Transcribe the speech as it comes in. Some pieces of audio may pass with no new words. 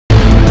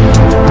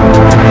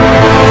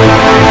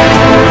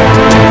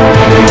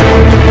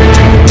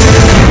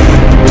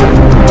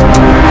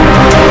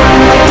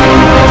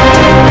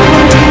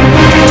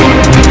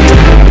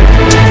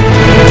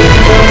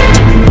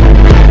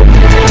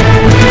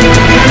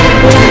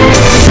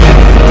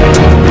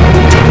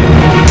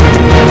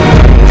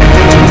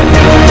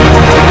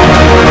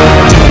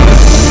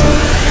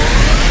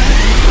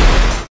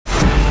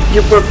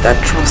broke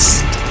that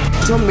trust.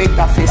 Don't make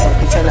that face and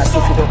pretend as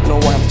if you don't know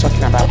what I'm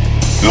talking about.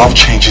 Love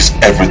changes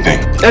everything.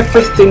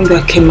 Everything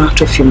that came out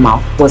of your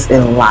mouth was a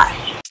lie.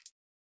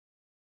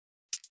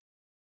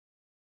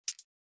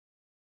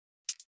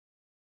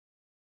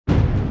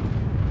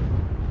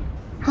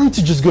 Aren't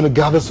you just gonna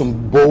gather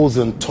some balls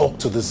and talk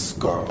to this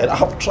girl? And I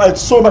have tried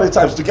so many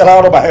times to get her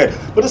out of my head,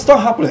 but it's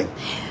not happening.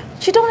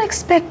 You don't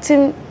expect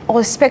him or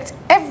expect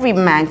every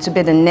man to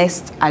be the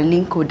next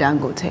Aliko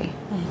Dangote.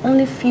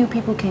 Only few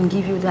people can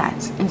give you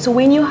that. And so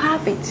when you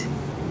have it,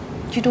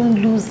 you don't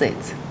lose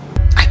it.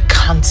 I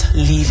can't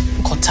leave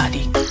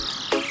Kotadi.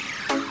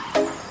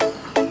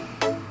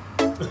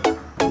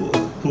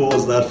 Who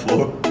was that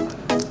for?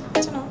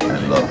 I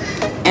love.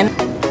 And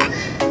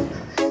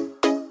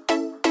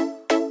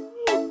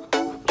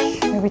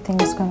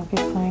Everything is gonna be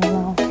fine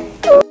now.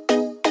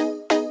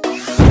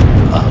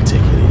 I'll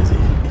take it easy.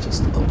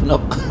 Just open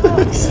up.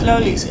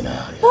 slowly. Easy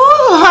now.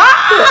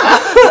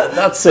 Yeah.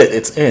 That's it.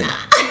 It's in.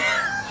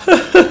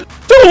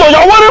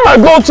 You're wearing my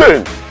gold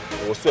chain.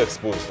 It was too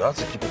exposed. I have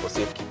to keep it for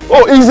safekeeping.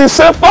 Oh, is it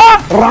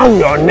safer? Round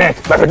your neck.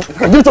 Give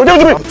it to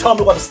me. Tell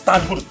me what to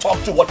stand, who to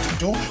talk to, what to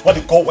do, when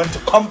to go, when to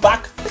come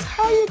back.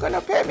 How are you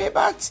gonna pay me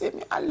back,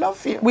 Timmy? I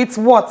love you. With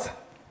what?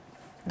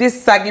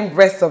 This sagging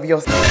breast of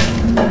yours.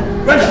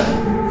 Brenda!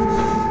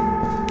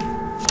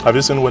 Have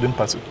you seen Wedding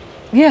Party?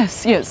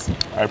 Yes, yes.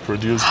 I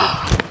produced it.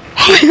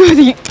 Oh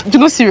my God,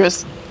 you're not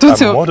serious. Don't I'm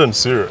tell. more than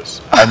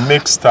serious. I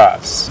make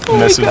stars.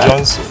 Mercy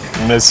Johnson,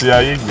 Mercy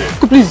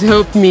Aigbe. Please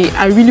help me.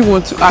 I really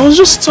want to act. I was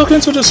just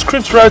talking to the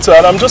script writer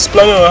and I'm just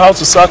planning on how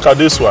to sack her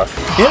this one.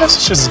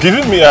 Yes, she's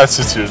giving me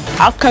attitude.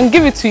 I can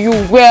give it to you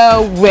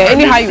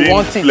anyhow you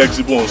want it.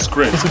 Flexible on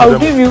screen. I'll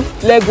give you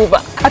leg over.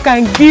 I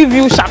can give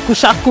you shaku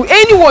shaku.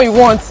 Anyone you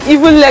want,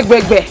 even leg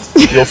back.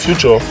 Your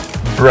future,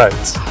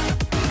 bright.